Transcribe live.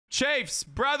Chafes,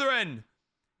 brethren.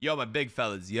 Yo, my big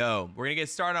fellas, yo. We're going to get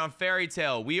started on Fairy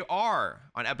Tail. We are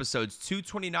on episodes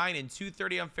 229 and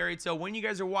 230 on Fairy Tail. When you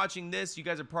guys are watching this, you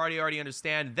guys are probably already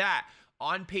understand that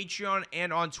on Patreon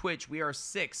and on Twitch, we are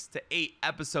 6 to 8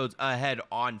 episodes ahead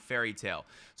on Fairy Tail.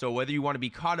 So whether you want to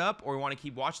be caught up or you want to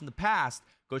keep watching the past,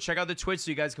 go check out the Twitch so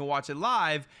you guys can watch it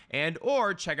live, and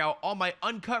or check out all my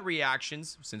uncut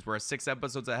reactions since we're 6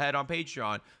 episodes ahead on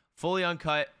Patreon, fully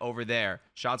uncut over there.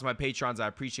 Shout out to my patrons. I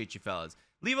appreciate you fellas.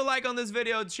 Leave a like on this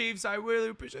video, Chiefs. I really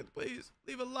appreciate it. Please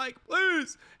leave a like,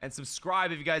 please. And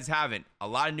subscribe if you guys haven't. A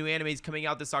lot of new animes coming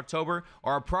out this October,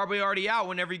 or are probably already out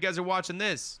whenever you guys are watching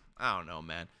this. I don't know,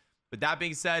 man. With that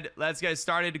being said, let's get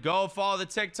started. Go follow the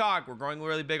TikTok. We're growing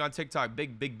really big on TikTok.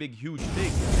 Big, huge,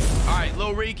 big. All right,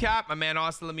 little recap. My man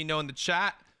Austin, let me know in the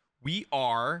chat. We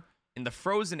are in the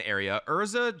frozen area.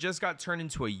 Urza just got turned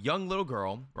into a young little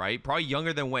girl, right? Probably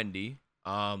younger than Wendy.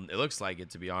 It looks like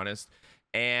it, to be honest.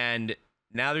 And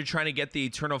now they're trying to get the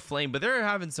eternal flame, but they're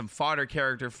having some fodder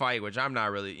character fight, which I'm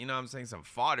not really, you know what I'm saying? Some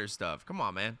fodder stuff. Come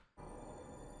on, man.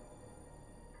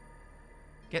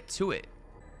 Get to it.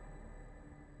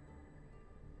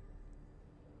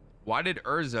 Why did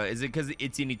Urza? Is it because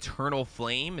it's an eternal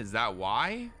flame? Is that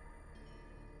why?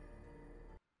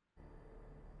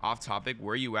 Off topic,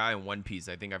 where are you at in One Piece?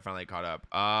 I think I finally caught up.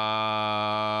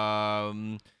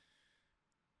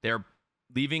 They're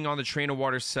leaving on the train of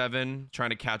Water 7,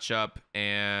 trying to catch up,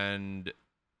 and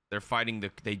they're fighting the.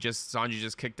 Sanji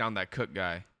just kicked down that cook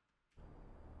guy.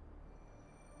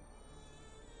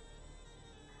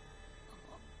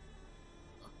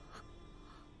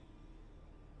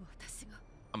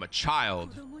 I'm a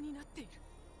child.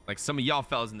 Like some of y'all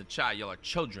fellas in the chat, y'all are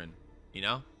children, you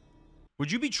know? Would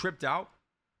you be tripped out?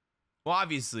 Well,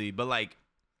 obviously, but like,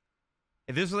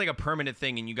 if this was like a permanent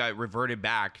thing and you got reverted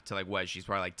back to like what? She's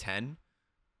probably like 10.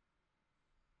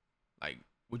 Like,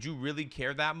 would you really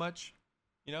care that much?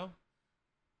 You know?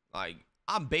 Like,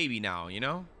 I'm baby now, you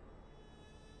know?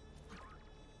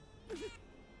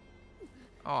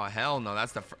 Oh, hell no.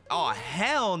 That's the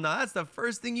hell no. That's the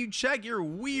first thing you check. You're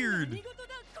weird.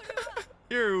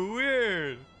 You're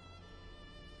weird.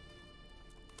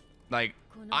 Like,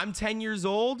 I'm 10 years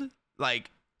old.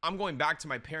 Like, I'm going back to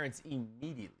my parents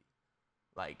immediately.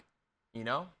 Like, you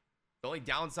know? The only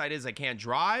downside is I can't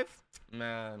drive.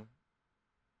 Man.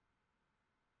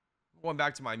 I'm going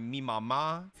back to my me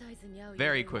mama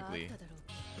very quickly.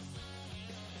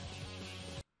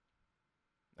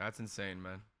 That's insane,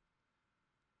 man.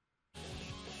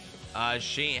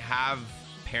 She ain't have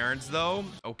parents though.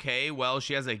 Okay, well,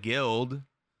 she has a guild,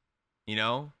 you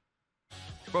know.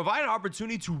 Bro, if I had an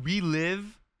opportunity to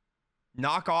relive,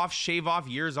 shave off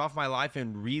years off my life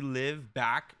and revert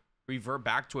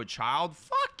back to a child,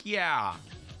 fuck yeah.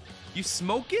 You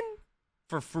smoking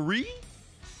for free?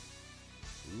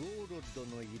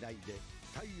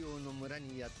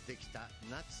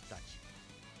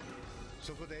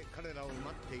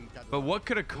 But what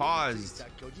could have caused?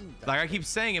 Like I keep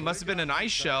saying, it must have been an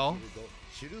ice shell.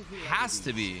 Has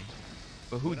to be.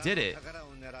 But who did it?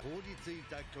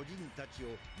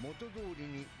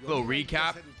 Little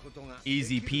recap.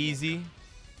 Easy peasy.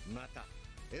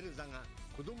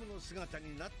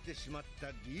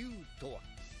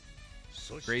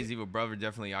 Crazy evil brother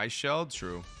definitely ice shelled.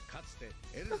 True.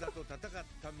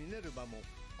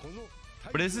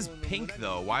 But this is pink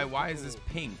though. Why is this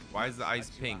pink? Why is the ice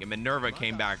pink? And Minerva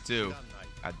came back too.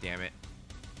 God damn it.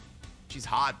 She's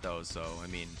hot though, so I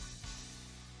mean,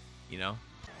 you know,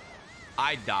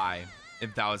 I'd die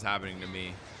if that was happening to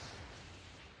me.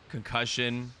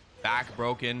 Concussion, back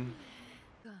broken.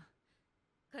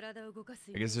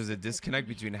 I guess there's a disconnect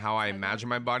between how I imagine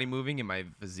my body moving and my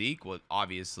physique. Well,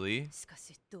 obviously.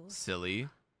 Silly.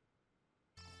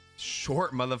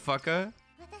 Short motherfucker.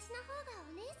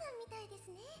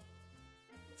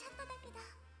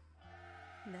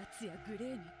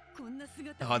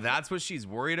 Oh, that's what she's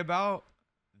worried about?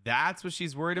 That's what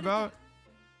she's worried about?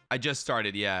 I just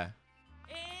started, yeah.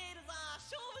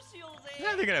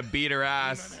 Yeah, they're gonna beat her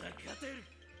ass.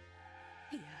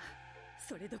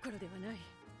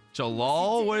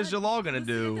 Jalal? What is Jalal gonna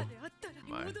do?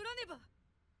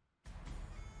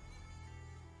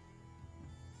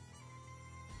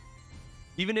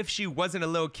 Even if she wasn't a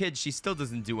little kid, she still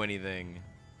doesn't do anything.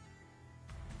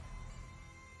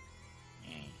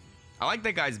 I like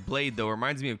that guy's blade though. It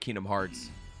reminds me of Kingdom Hearts.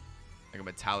 Like a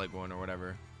metallic one or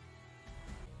whatever.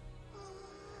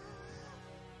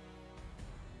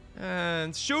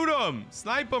 And shoot him!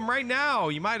 Snipe him right now!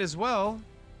 You might as well.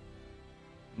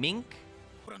 Mink?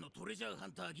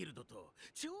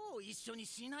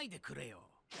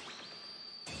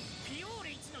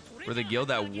 We're the guild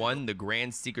that won the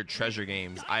Grand Secret Treasure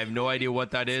Games. I have no idea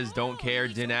what that is. Don't care.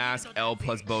 Didn't ask. L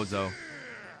plus Bozo.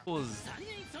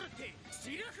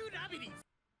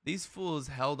 These fools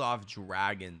held off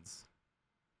dragons.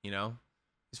 You know?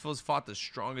 These fools fought the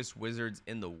strongest wizards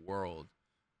in the world.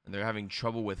 And they're having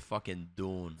trouble with fucking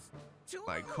Dune.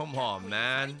 Like, come on,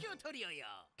 man.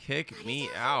 Kick me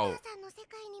out.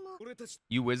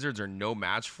 You wizards are no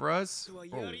match for us?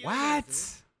 Bro,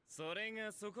 what?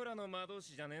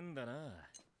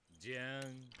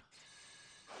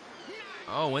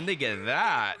 Oh, when they get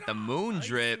that, the moon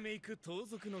drip.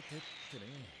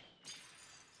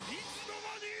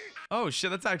 Oh shit,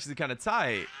 that's actually kind of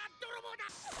tight.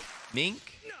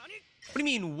 Mink? What do you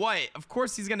mean, what? Of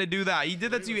course he's gonna do that. He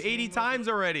did that to you 80 times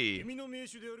already.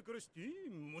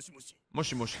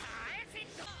 Mushy mushy.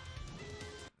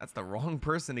 That's the wrong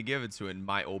person to give it to, in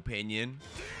my opinion.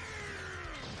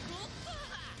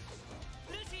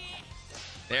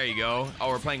 There you go. Oh,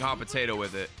 we're playing hot potato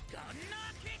with it.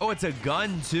 Oh, it's a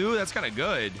gun too? That's kind of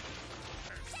good.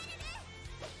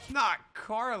 Not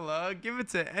Carla. Give it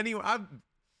to anyone.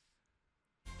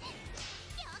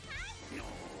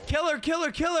 Kill her, kill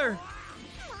her, kill her.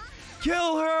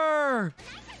 Kill her.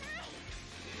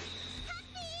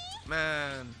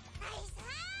 Man.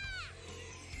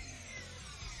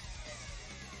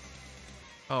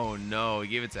 Oh no, he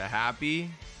gave it to Happy.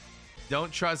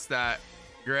 Don't trust that.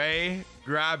 Gray,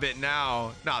 grab it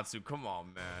now. Natsu, come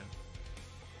on, man.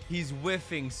 He's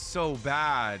whiffing so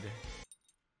bad.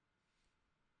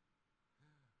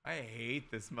 I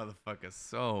hate this motherfucker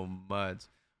so much.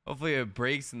 Hopefully it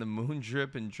breaks in the moon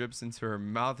drip and drips into her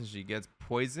mouth and she gets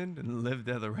poisoned and live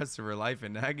there the rest of her life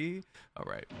in Nagi. All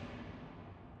right.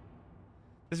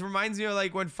 This reminds me of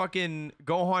like when fucking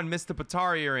Gohan missed the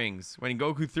Patara earrings when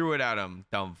Goku threw it at him.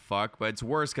 Dumb fuck. But it's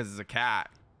worse because it's a cat.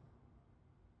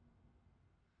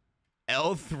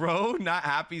 L throw, not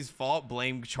Happy's fault.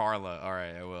 Blame Charla. All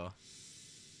right, I will.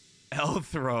 L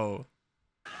throw.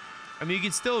 I mean, you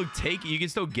can still take it. You can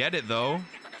still get it though.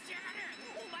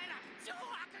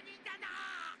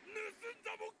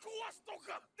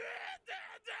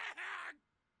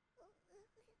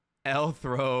 L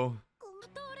throw.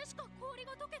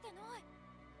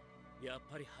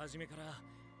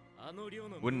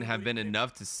 Wouldn't have been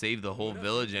enough to save the whole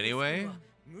village anyway.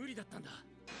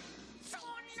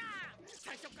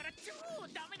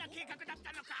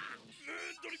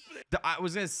 I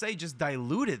was gonna say just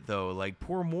dilute it though, like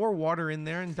pour more water in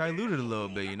there and dilute it a little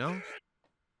bit, you know.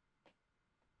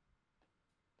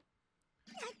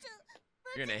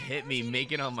 You're gonna hit me,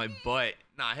 make it on my butt.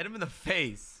 Nah, hit him in the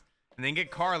face. And then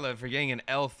get Carla for getting an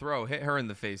L throw. Hit her in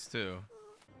the face too.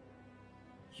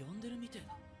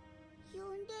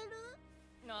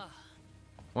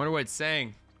 Wonder what it's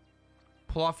saying.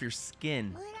 Pull off your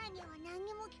skin.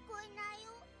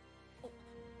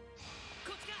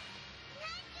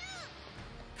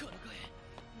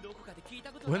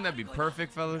 Wouldn't that be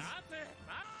perfect, fellas?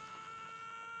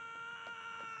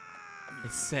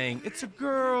 It's saying, it's a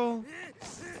girl.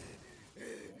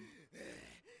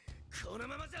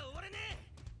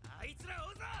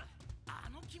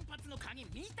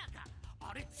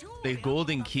 The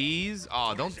golden keys?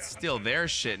 Oh, don't steal their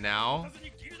shit now.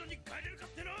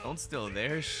 Don't steal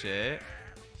their shit.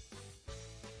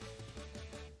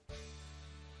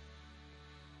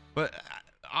 But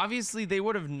obviously they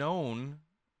would have known,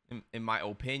 in my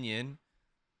opinion.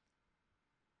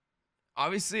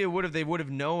 Obviously they would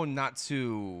have known not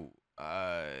to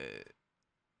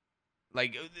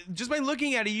like, just by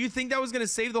looking at it, you think that was gonna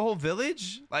save the whole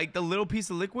village? Like the little piece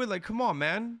of liquid? Like, come on,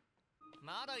 man.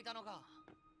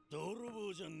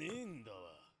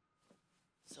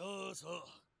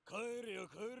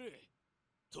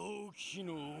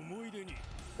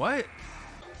 What?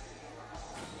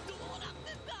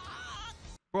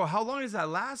 Bro, how long does that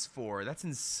last for? That's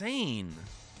insane.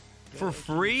 For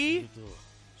free?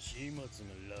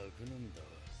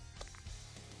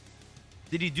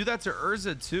 Did he do that to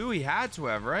Urza too? He had to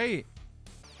have, right?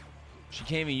 She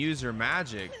can't even use her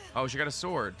magic. Oh, she got a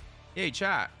sword. Hey,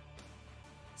 chat.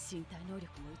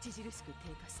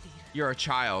 You're a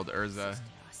child, Urza.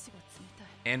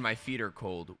 And my feet are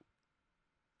cold.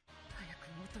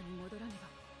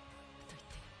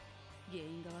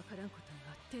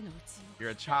 You're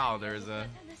a child, Urza.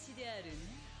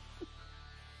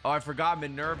 Oh, I forgot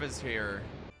Minerva's here.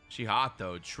 She hot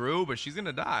though. True, but she's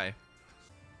gonna die.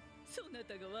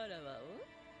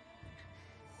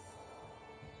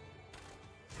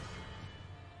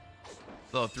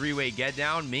 Little three-way get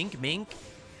down. Mink, mink.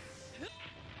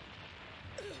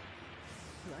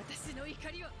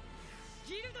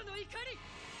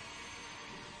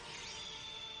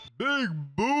 Big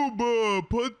Booba,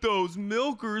 put those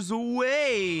milkers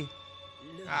away.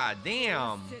 God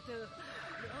damn.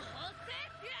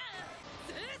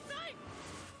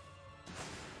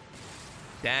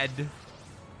 Dead.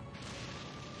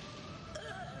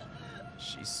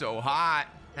 She's so hot.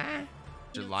 Huh?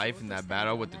 Your life in that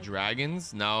battle with the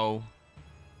dragons? No.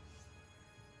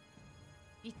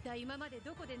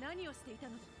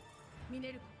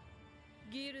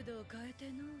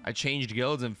 I changed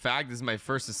guilds. In fact, this is my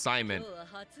first assignment.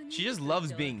 She just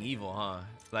loves being evil, huh?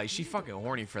 Like, she fucking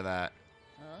horny for that.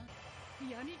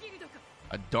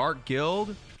 A dark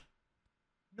guild?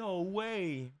 No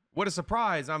way. What a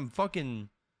surprise. I'm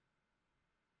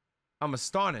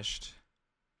astonished.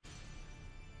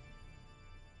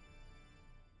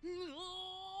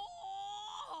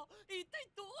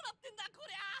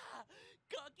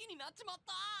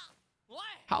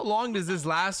 How long does this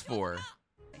last for?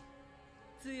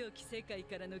 You're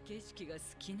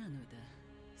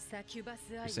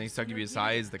saying Succubus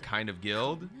Eye is the kind of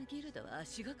guild?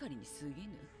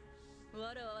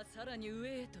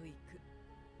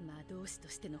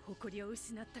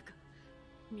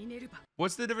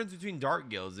 What's the difference between dark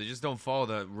guilds? They just don't follow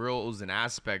the rules and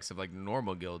aspects of like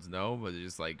normal guilds, no? But they're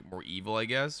just like more evil, I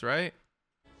guess, right?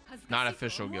 Not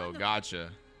official guild,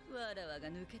 gotcha.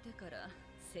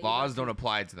 Laws don't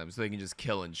apply to them, so they can just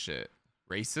kill and shit.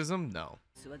 Racism? No.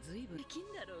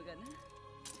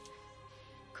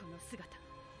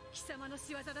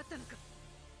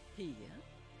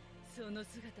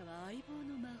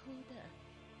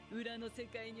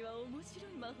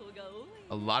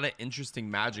 A lot of interesting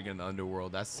magic in the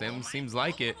underworld. That seems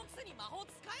like it.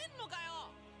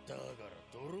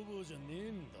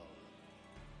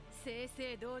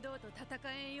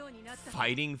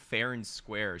 Fighting fair and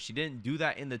square. She didn't do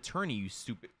that in the tourney, you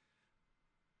stupid.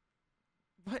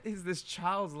 What is this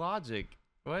child's logic?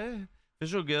 What?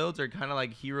 Official guilds are kind of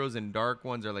like heroes and dark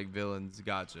ones are like villains.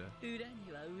 Gotcha.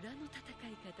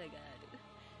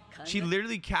 She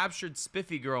literally captured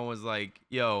Spiffy Girl and was like,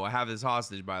 yo, I have this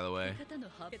hostage, by the way.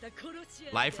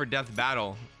 Life or death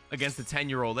battle against a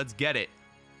 10-year-old. Let's get it.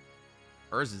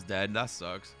 Hers is dead. That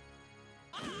sucks.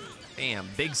 Damn,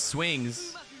 big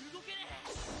swings.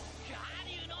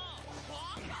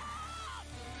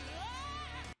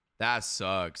 That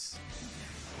sucks.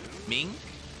 Ming?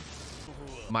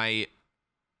 My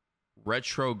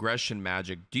retrogression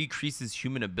magic decreases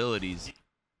human abilities.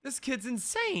 This kid's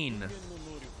insane.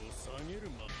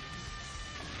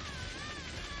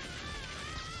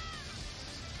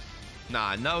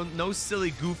 Nah, no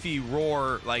silly goofy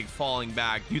roar like falling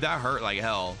back. Dude, that hurt like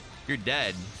hell. You're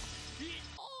dead.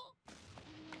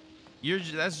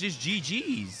 That's just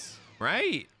GG's,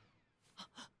 right?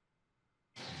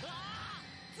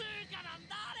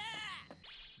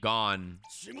 Gone.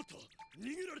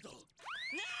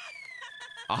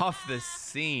 Off the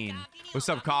scene. What's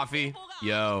up, coffee?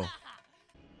 Yo.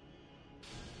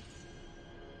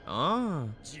 Oh.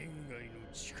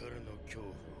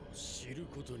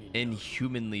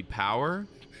 Inhumanly power?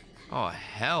 Oh,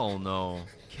 hell no.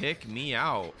 Kick me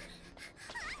out.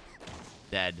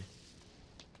 Dead.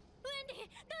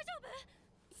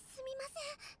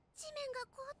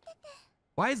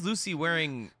 Why is Lucy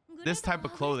wearing this type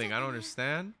of clothing? I don't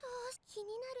understand.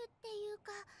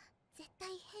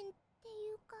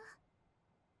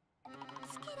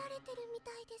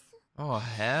 Oh,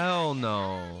 hell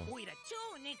no.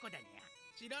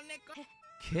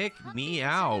 Kick me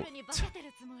out.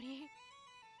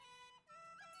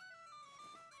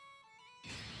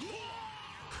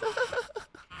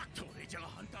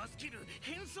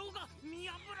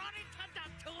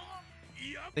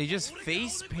 They just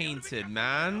face painted,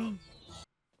 man.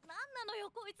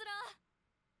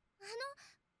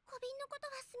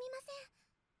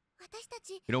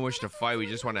 We don't wish to fight, we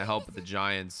just want to help with the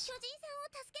giants.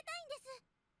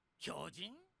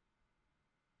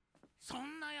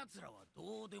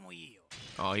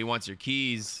 Oh, he wants your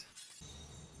keys.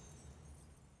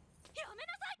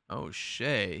 Oh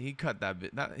shit, he cut that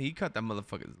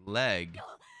motherfucker's leg.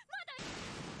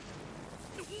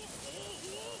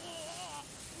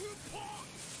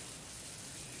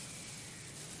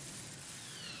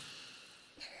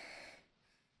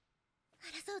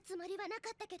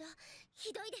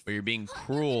 But you're being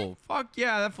cruel. Fuck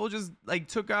yeah, that fool just like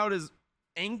took out his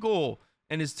ankle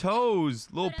and his toes.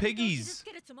 Little piggies.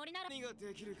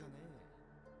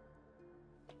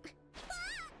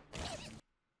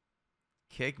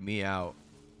 Kick me out.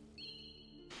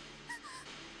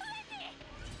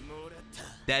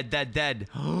 Dead, dead, dead.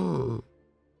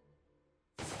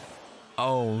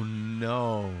 Oh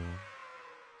no.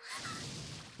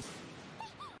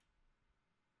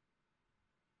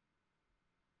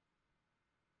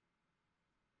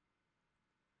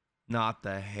 Not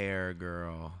the hair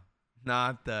girl.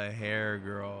 Not the hair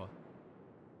girl.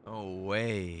 No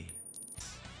way.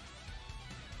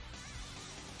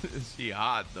 She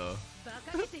hot though.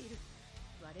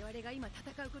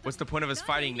 What's the point of us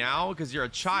fighting now? Because you're a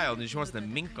child and she wants to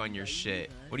mink on your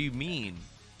shit. What do you mean?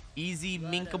 Easy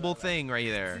minkable thing right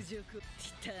there.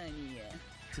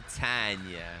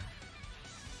 Titania.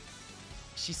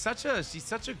 She's such a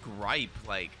gripe,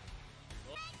 like.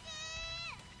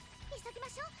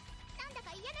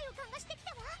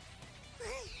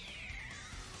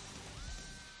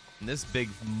 And this big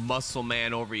muscle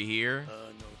man over here.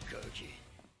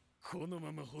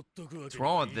 What's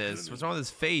wrong with this? What's wrong with his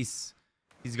face?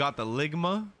 He's got the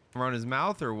ligma around his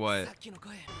mouth or what?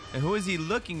 And who is he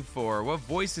looking for? What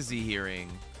voice is he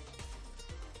hearing?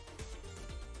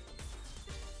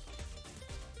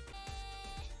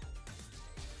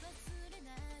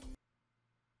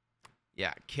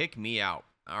 Yeah, kick me out.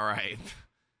 All right.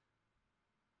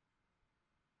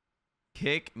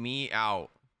 Kick me out.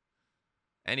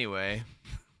 Anyway.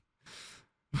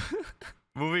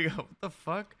 Moving on. What the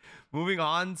fuck? Moving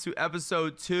on to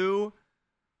episode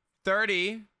 230.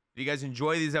 If you guys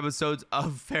enjoy these episodes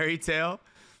of Fairy Tail,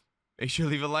 make sure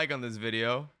to leave a like on this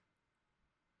video.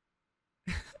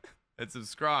 And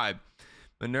subscribe.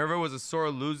 Minerva was a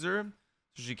sore loser,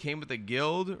 so she came with a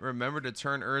guild. Remember to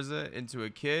turn Urza into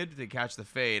a kid to catch the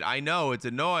fade. I know, it's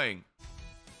annoying.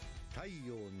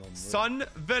 Sun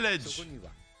Village.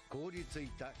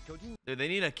 Dude, they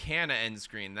need a Kana end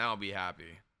screen. That'll be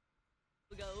happy.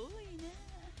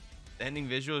 The ending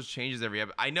visuals changes every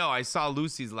episode. I know, I saw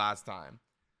Lucy's last time.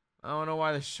 I don't know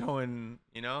why they're showing,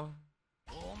 you know?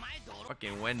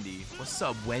 Fucking Wendy. What's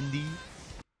up, Wendy?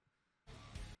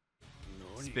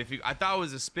 Spiffy. I thought it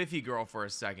was a Spiffy girl for a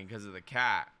second because of the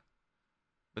cat.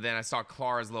 But then I saw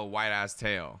Clara's little white ass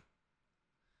tail.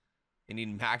 They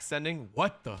need max ending?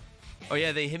 What the? Oh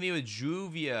yeah, they hit me with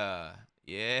Juvia.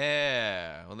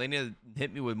 Yeah. Well, they need to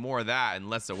hit me with more of that and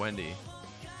less of Wendy.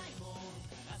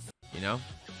 You know?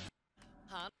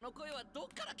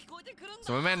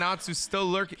 So my man Natsu's still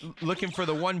looking for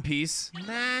the One Piece.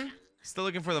 Nah. Still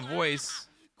looking for the voice.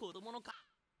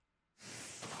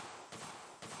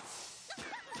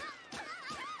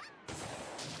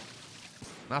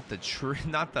 Not the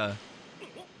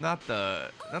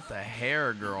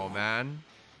hair girl, man.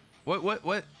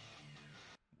 What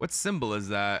symbol is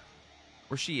that?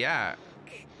 Where's she at?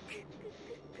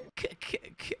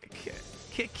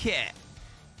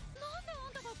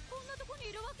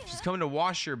 She's coming to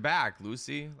wash your back,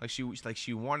 Lucy. Like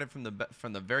she wanted from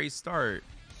the very start.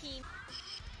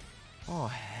 Oh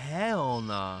hell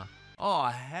nah. Oh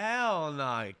hell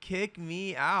nah. Kick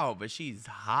me out. But she's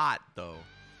hot though.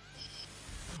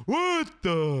 What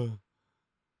the?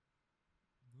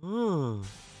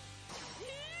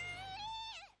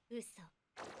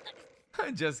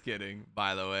 Just kidding,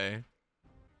 by the way.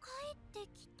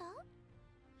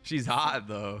 She's hot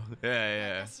though.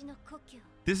 Yeah.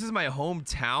 This is my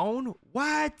hometown?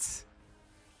 What?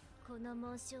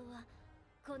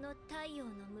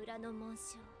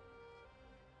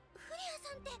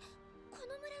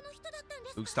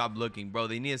 Luke, stop looking, bro.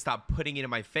 They need to stop putting it in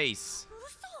my face.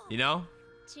 You know?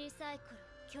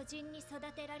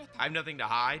 I have nothing to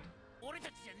hide.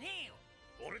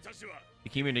 You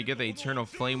came here to get the eternal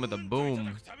flame with a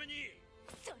boom.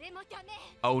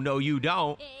 Oh, no, you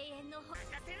don't.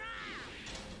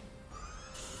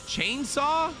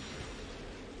 Chainsaw?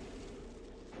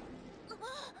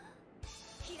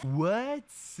 What?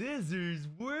 Scissors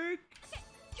work?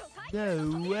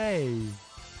 No way.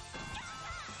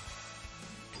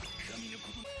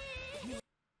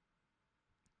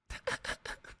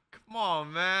 Come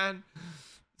on, man.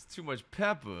 It's too much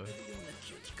pepper.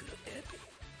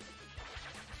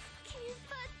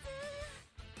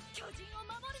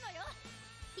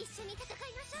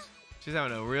 She's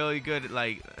having a really good,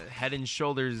 like, head and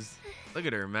shoulders. Look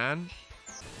at her, man.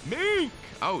 Mink!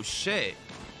 Oh, shit.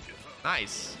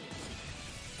 Nice.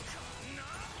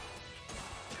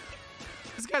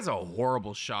 This guy's a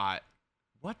horrible shot.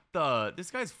 What the?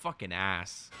 This guy's fucking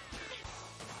ass.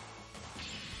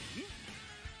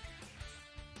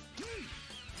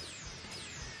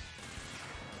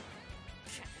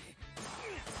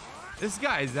 This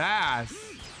guy's ass.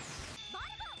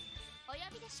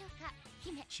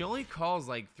 She only calls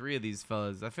like 3 of these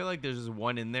fellas. I feel like there's just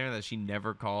one in there that she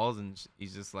never calls, and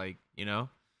he's just like, you know,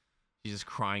 she's just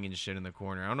crying and shit in the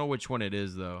corner. I don't know which one it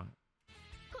is though.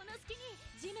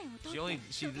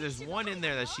 There's one in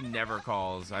there that she never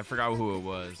calls. I forgot who it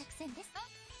was.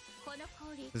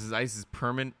 This is ice is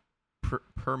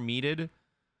permeated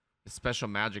with special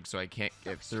magic, so I can't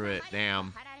get through it.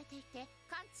 Damn.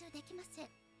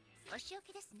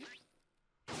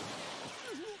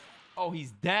 Oh,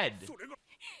 he's dead.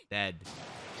 Dead.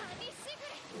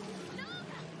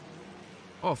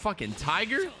 Oh, fucking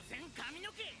tiger?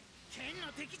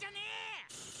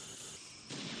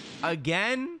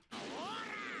 Again?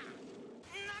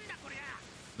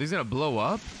 He's gonna blow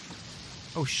up?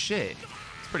 Oh shit.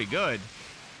 It's pretty good.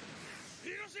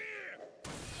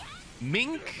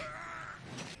 Mink?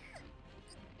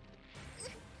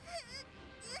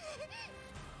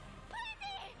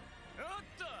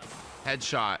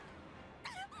 Headshot.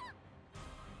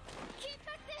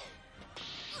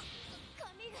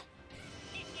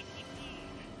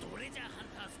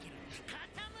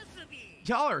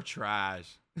 Y'all are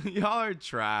trash. Y'all are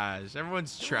trash.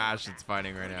 Everyone's trash that's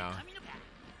fighting right now.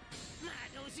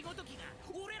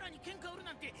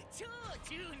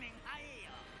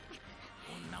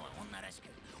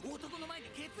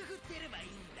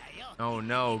 Oh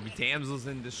no, damsel's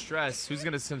in distress. Who's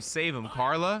gonna save him?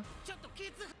 Carla?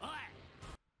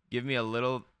 Give me a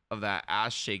little of that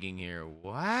ass shaking here.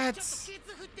 What?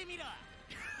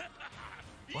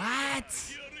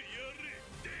 What?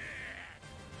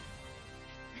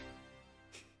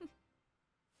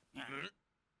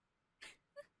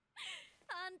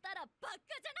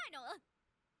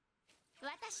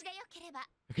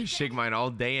 I can shake mine all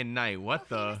day and night. What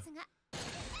the?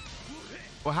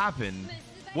 What happened?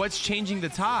 What's changing the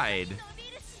tide?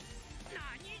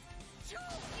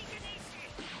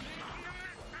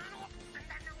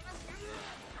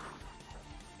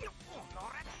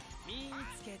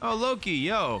 Oh, Loki,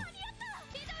 yo.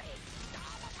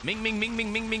 Ming, ming, ming,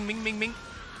 ming, ming, ming, ming, ming, ming.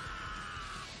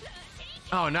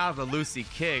 Oh, now the Lucy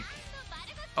kick.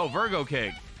 Oh, Virgo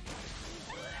kick.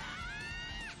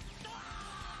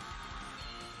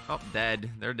 Oh,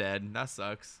 dead. They're dead. That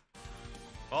sucks.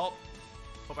 Well,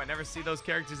 hope I never see those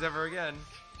characters ever again.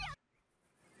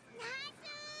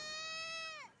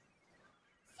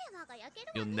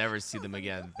 You'll never see them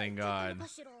again. Thank God.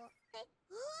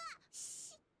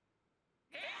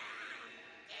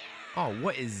 Oh,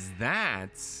 what is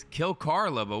that? Kill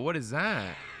Carla, but what is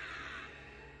that?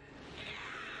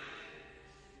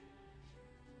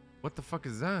 What the fuck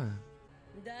is that?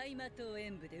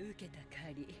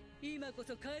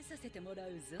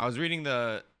 I was reading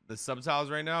the subtitles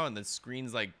right now, and the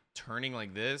screen's like turning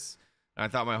like this. And I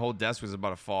thought my whole desk was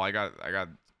about to fall. I got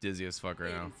dizzy as fuck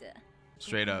right now.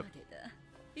 Straight up.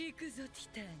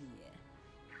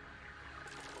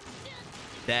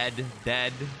 Dead,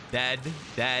 dead, dead,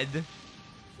 dead.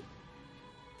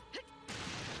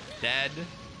 Dead.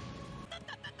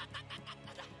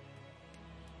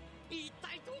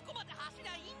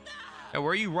 Hey,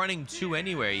 where are you running to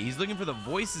anyway? He's looking for the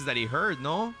voices that he heard,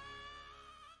 no?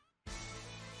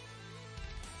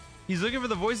 He's looking for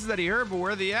the voices that he heard, but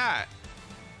where are they at?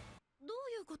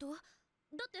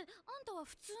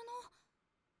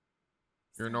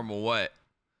 You're a normal what?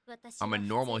 I'm a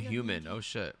normal human. Oh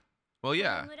shit. Well,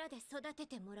 yeah.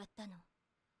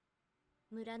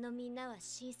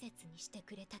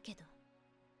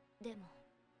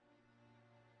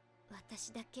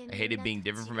 I hated being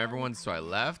different from everyone, so I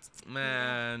left.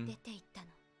 Man.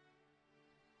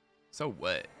 So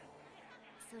what?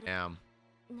 Damn.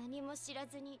 The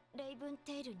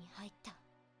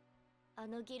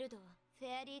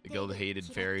guild hated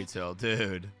Fairy Tail,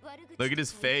 dude. Look at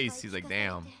his face. He's like,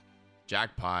 damn.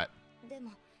 Jackpot. She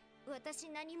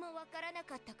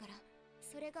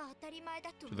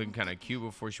was looking kind of cute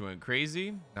before she went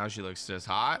crazy. Now she looks just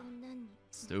hot.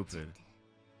 Stupid.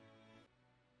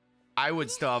 I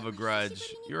would still have a grudge.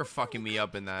 You were fucking me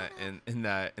up in that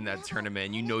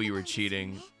tournament. You know you were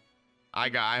cheating.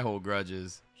 I hold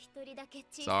grudges.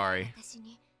 Sorry.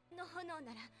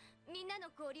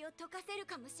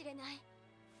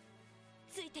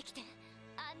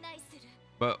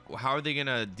 But how are they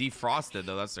gonna defrost it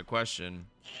though? That's the question.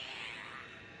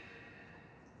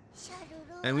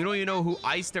 And we don't even know who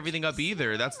iced everything up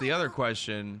either. That's the other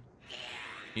question.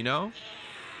 You know?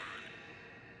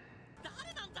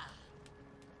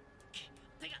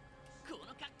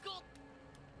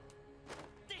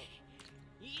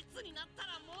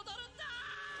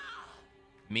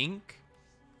 Mink?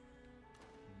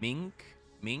 Mink?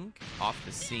 Mink? Off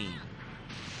the scene.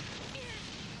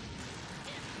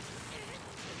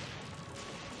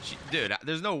 Dude,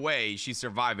 there's no way she's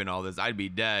surviving all this. I'd be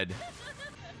dead.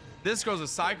 This girl's a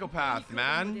psychopath,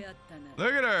 man.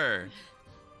 Look at her.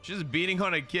 She's just beating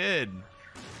on a kid.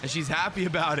 And she's happy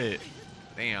about it.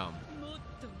 Damn.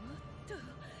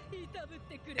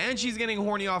 And she's getting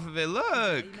horny off of it.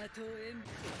 Look.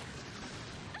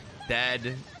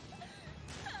 Dead.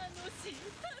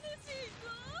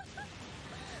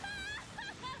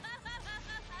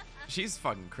 She's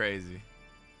fucking crazy.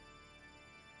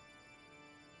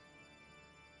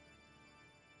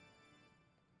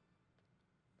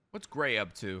 What's Gray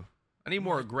up to? I need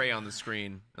more Gray on the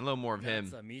screen. A little more of him.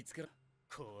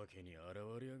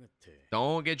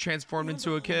 Don't get transformed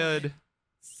into a kid.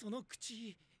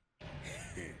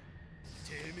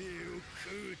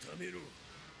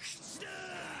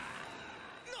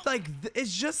 Like,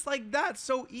 it's just like that.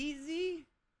 So easy.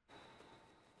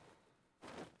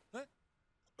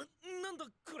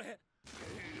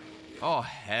 Oh,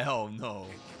 hell no.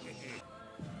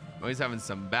 Oh, he's having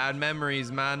some bad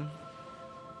memories, man.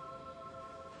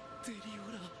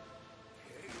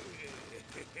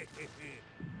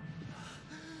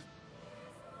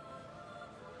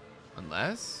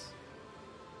 Unless...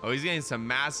 Oh, he's getting some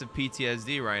massive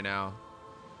PTSD right now.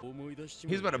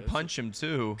 He's about to punch him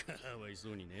too.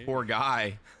 Poor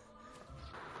guy.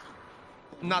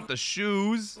 Not the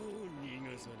shoes.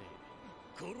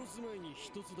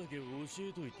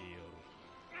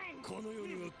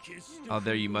 Oh,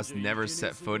 there you must never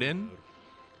set foot in.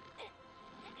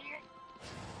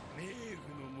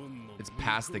 It's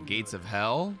past the gates of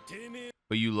hell.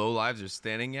 But you lowlives are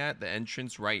standing at the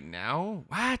entrance right now?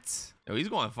 What? Oh, he's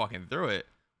going fucking through it.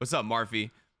 What's up, Marfy?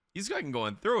 He's fucking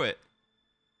going through it.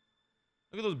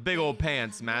 Look at those big old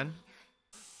pants, man.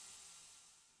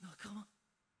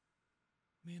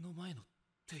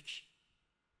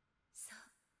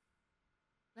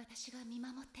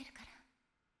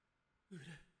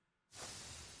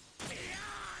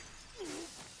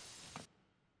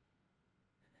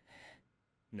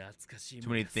 Too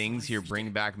many things here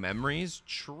bring back memories.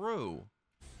 True.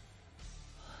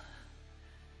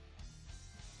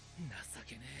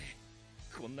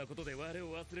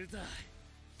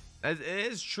 It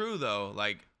is true though.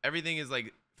 Like everything is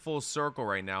like full circle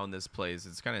right now in this place.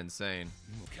 It's kind of insane.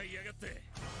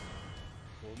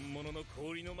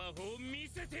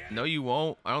 No, you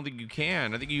won't. I don't think you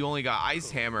can. I think you only got Ice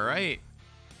Hammer, right?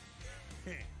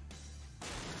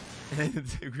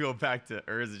 Go back to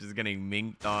Urza just getting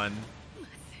minked on.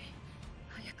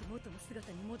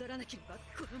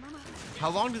 How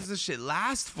long does this shit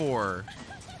last for?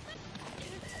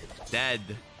 Dead.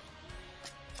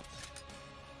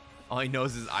 All he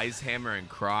knows is Ice Hammer and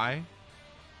cry.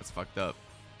 That's fucked up.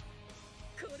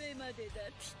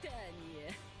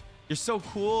 You're so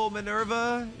cool,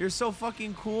 Minerva. You're so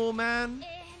fucking cool, man.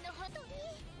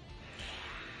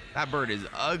 That bird is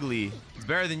ugly. It's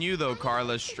better than you though,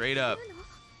 Carla, straight up.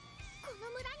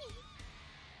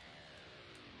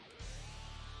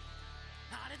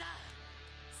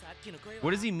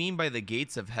 What does he mean by the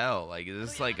gates of hell? Like, is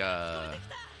this like a...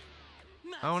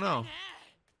 I don't know.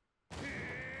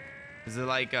 Is it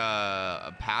like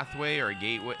a pathway or a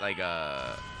gateway? Like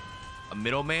a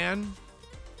middleman?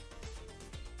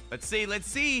 Let's see, let's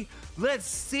see. Let's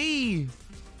see.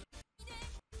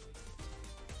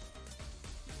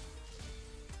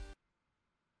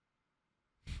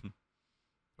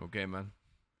 Okay, man.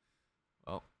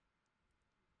 Well,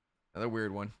 another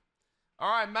weird one. All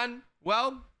right, man.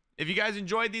 Well, if you guys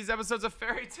enjoyed these episodes of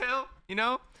Fairy Tail, you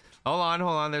know, hold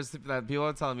on. There's people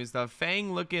are telling me stuff.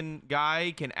 Fang-looking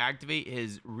guy can activate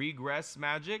his regress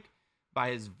magic by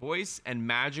his voice, and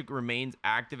magic remains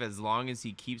active as long as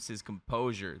he keeps his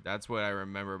composure. That's what I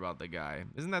remember about the guy.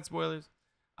 Isn't that spoilers?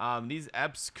 These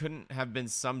eps couldn't have been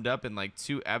summed up in like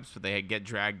 2 eps, but they get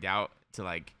dragged out to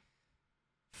like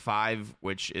 5,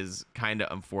 which is kind of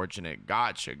unfortunate.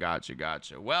 Gotcha.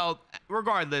 Well,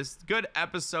 regardless, good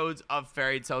episodes of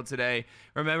Fairy Tail today.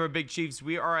 Remember, Big Chiefs,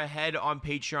 we are ahead on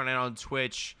Patreon and on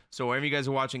Twitch. So wherever you guys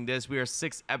are watching this, we are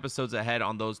 6 episodes ahead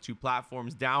on those 2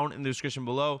 platforms. Down in the description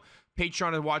below,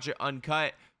 Patreon to watch it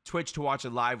uncut, Twitch to watch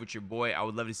it live with your boy. I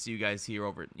would love to see you guys here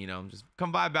over, you know, just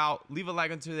come vibe out, leave a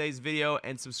like on today's video,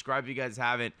 and subscribe if you guys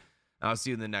haven't. I'll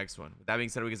see you in the next one. With that being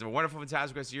said, we guys have a wonderful,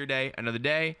 fantastic rest of your day. Another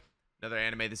day. Another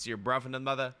anime this year, bruh, and another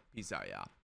mother. Peace out, y'all.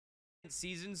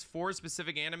 Seasons for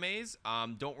specific animes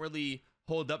don't really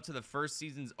hold up to the first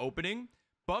season's opening.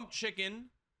 Bump Chicken,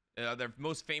 their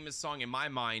most famous song in my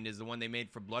mind, is the one they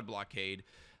made for Blood Blockade,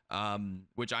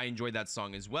 which I enjoyed that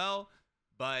song as well.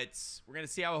 But we're gonna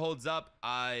see how it holds up.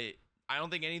 I don't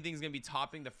think anything's gonna be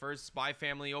topping the first Spy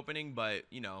Family opening, but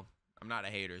you know, I'm not a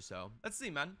hater, so let's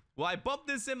see, man. Will I bump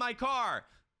this in my car?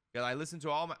 Because I listen to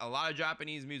a lot of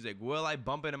Japanese music. Will I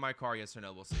bump it in my car? Yes or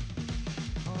no? We'll see.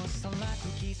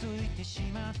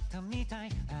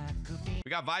 We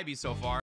got vibey so far.